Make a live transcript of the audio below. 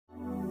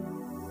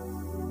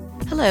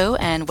Hello,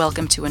 and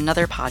welcome to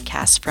another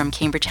podcast from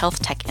Cambridge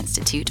Health Tech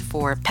Institute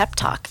for Pep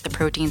Talk, the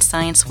Protein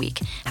Science Week,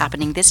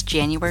 happening this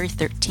January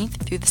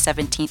 13th through the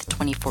 17th,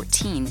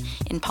 2014,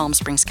 in Palm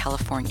Springs,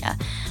 California.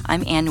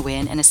 I'm Ann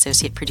Nguyen, an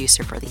associate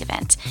producer for the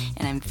event,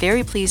 and I'm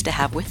very pleased to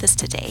have with us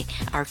today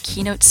our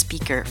keynote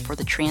speaker for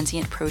the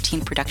Transient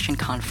Protein Production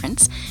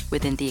Conference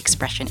within the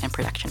Expression and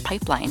Production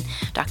Pipeline,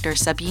 Dr.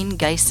 Sabine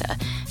Geisse,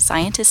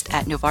 scientist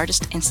at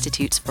Novartis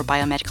Institutes for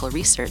Biomedical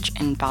Research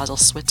in Basel,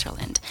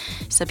 Switzerland.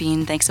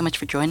 Sabine, thanks so much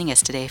for joining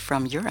us today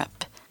from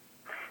Europe.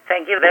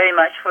 Thank you very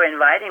much for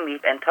inviting me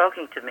and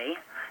talking to me.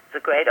 It's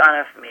a great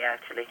honor for me,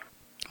 actually.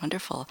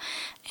 Wonderful.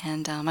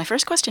 And my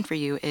first question for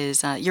you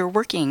is, you're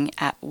working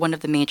at one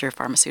of the major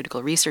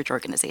pharmaceutical research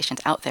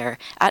organizations out there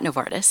at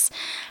Novartis.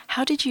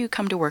 How did you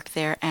come to work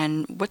there,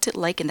 and what's it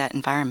like in that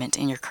environment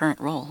in your current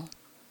role?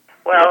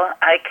 Well,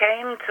 I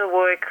came to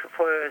work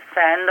for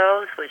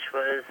Sandoz, which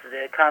was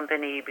the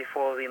company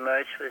before we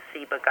merged with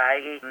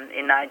Ciba-Geigy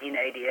in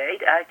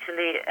 1988,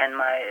 actually, and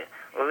my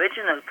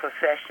original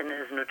profession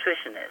is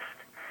nutritionist.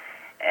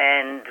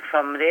 And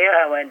from there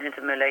I went into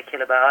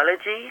molecular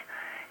biology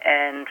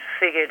and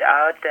figured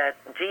out that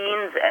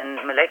genes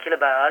and molecular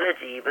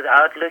biology,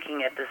 without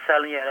looking at the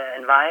cellular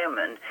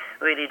environment,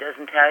 really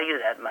doesn't tell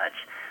you that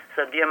much.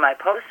 So during my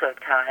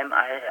postdoc time,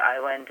 I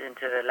went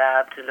into the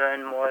lab to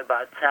learn more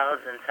about cells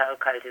and cell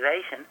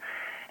cultivation,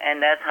 and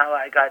that's how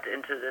I got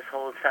into this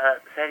whole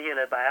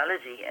cellular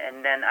biology.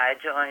 And then I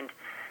joined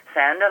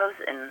Sandoz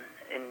in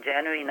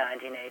January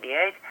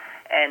 1988,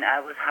 and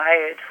I was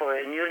hired for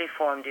a newly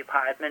formed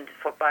department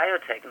for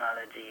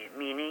biotechnology,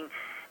 meaning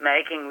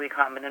making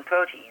recombinant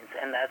proteins,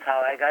 and that's how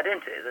I got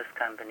into this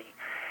company.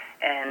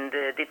 And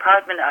the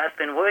department I've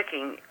been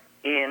working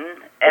in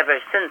ever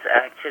since,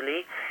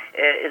 actually,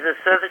 is a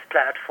service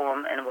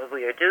platform, and what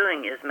we are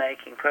doing is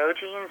making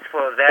proteins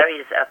for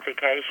various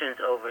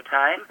applications over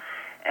time.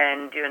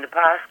 And during the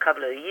past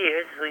couple of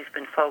years, we've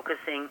been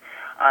focusing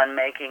on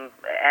making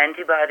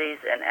antibodies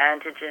and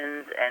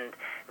antigens and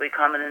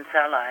recombinant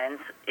cell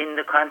lines in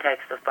the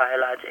context of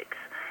biologics,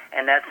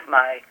 and that's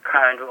my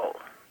current role.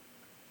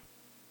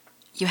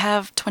 You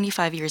have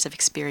 25 years of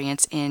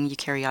experience in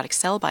eukaryotic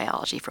cell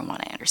biology, from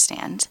what I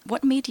understand.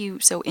 What made you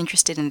so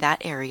interested in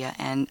that area,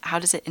 and how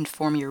does it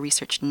inform your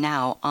research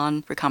now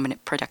on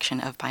recombinant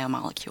production of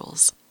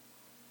biomolecules?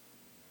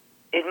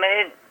 It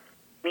made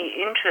me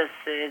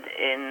interested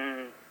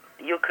in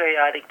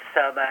eukaryotic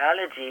cell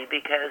biology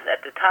because at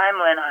the time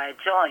when I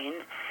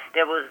joined,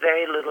 there was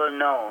very little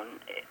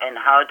known in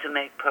how to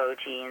make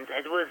proteins.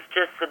 It was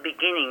just the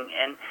beginning,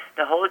 and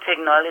the whole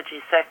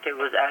technology sector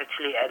was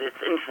actually at its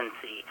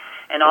infancy.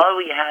 And all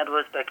we had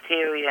was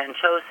bacteria and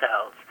CHO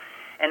cells.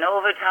 And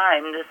over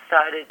time, this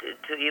started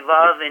to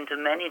evolve into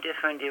many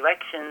different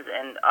directions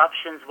and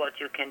options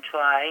what you can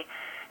try.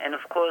 And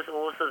of course,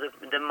 also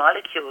the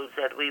molecules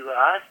that we were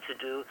asked to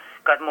do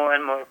got more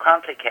and more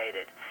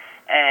complicated.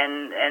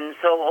 And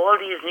so all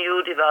these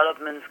new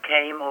developments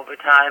came over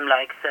time,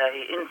 like,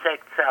 say,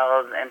 insect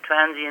cells and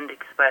transient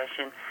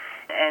expression.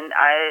 And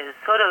I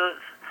sort of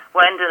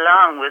went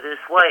along with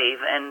this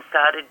wave and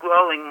started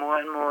growing more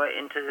and more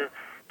into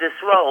this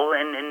role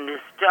in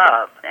this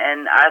job.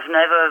 And I've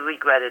never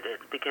regretted it,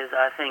 because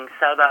I think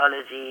cell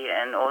biology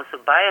and also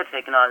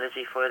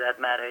biotechnology, for that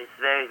matter, is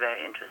very,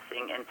 very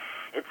interesting. And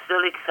it's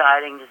still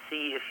exciting to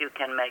see if you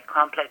can make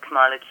complex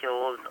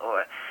molecules,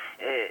 or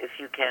if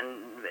you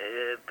can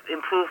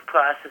improve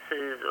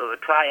processes or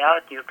try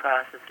out new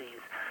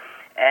processes.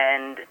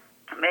 And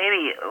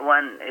maybe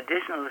one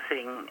additional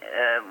thing,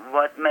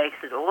 what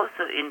makes it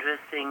also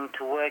interesting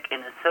to work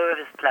in a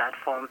service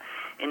platform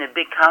in a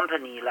big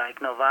company like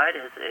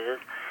Novartis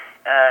is,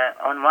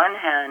 on one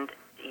hand,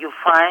 you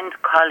find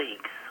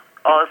colleagues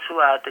all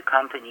throughout the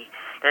company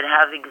that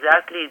have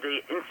exactly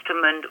the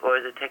instrument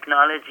or the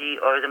technology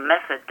or the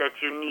method that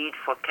you need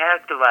for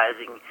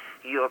characterizing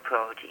your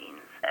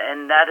proteins.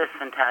 And that is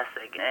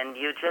fantastic. And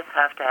you just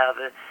have to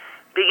have a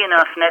big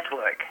enough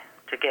network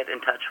to get in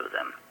touch with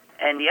them.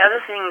 And the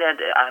other thing that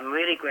I'm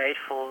really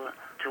grateful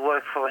to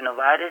work for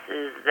Novartis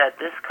is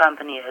that this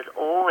company has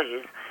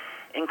always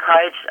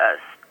encouraged us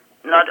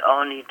not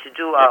only to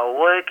do our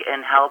work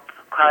and help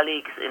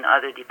colleagues in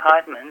other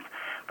departments,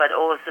 but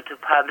also to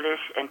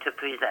publish and to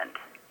present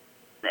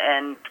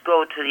and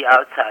go to the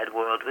outside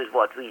world with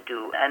what we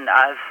do. And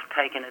I've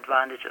taken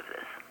advantage of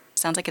this.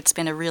 Sounds like it's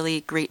been a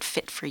really great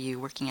fit for you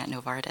working at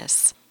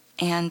Novartis.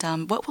 And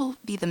what will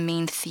be the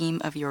main theme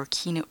of your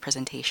keynote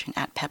presentation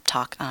at Pep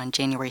Talk on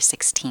January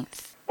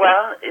 16th?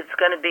 Well, it's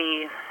going to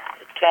be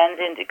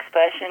transient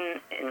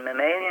expression in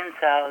mammalian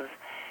cells,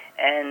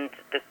 and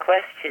the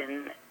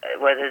question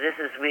whether this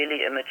is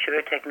really a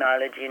mature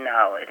technology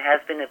now. It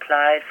has been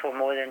applied for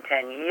more than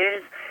 10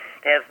 years.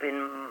 There have been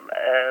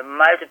a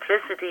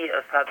multiplicity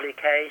of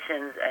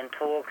publications and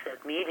talks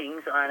at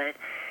meetings on it,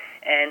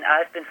 and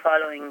I've been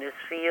following this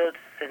field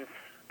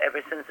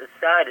ever since it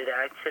started,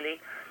 actually,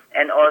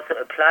 and also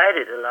applied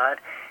it a lot.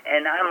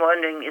 And I'm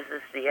wondering, is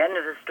this the end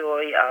of the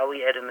story? Are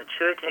we at a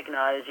mature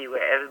technology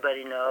where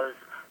everybody knows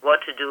what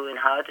to do and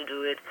how to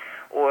do it?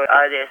 Or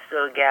are there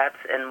still gaps,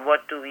 and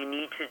what do we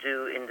need to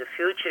do in the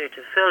future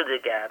to fill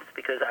the gaps?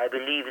 Because I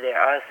believe there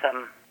are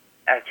some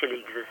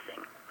actually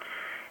existing.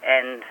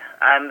 And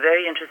I'm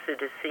very interested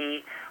to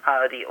see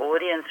how the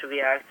audience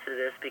reacts to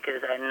this,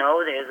 because I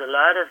know there's a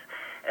lot of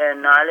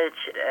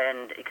knowledge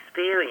and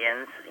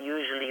experience,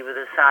 usually with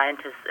the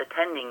scientists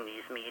attending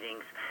these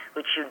meetings,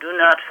 which you do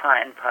not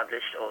find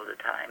published all the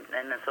time.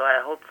 And so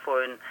I hope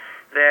for a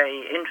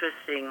very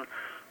interesting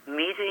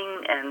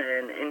meeting and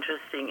an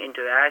interesting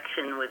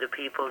interaction with the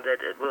people that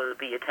will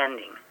be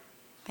attending.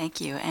 Thank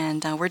you.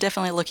 And we're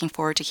definitely looking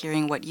forward to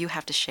hearing what you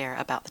have to share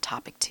about the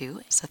topic,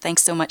 too. So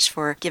thanks so much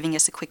for giving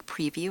us a quick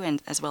preview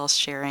and as well as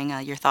sharing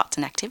your thoughts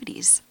and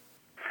activities.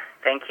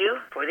 Thank you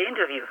for the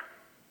interview.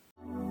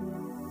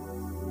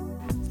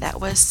 That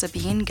was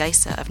Sabine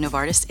Geisse of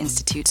Novartis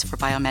Institutes for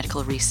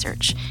Biomedical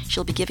Research.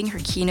 She'll be giving her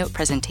keynote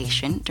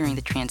presentation during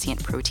the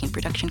Transient Protein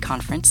Production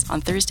Conference on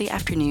Thursday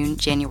afternoon,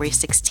 January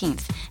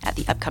 16th, at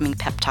the upcoming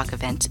Pep Talk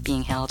event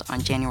being held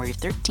on January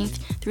 13th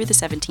through the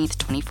 17th,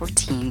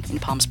 2014 in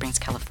Palm Springs,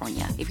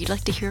 California. If you'd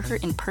like to hear her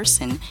in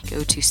person,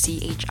 go to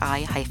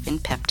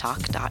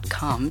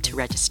chi-peptalk.com to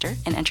register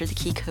and enter the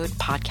key code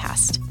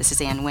PODCAST. This is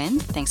Ann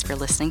Nguyen. Thanks for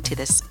listening to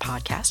this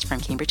podcast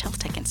from Cambridge Health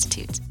Tech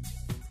Institute.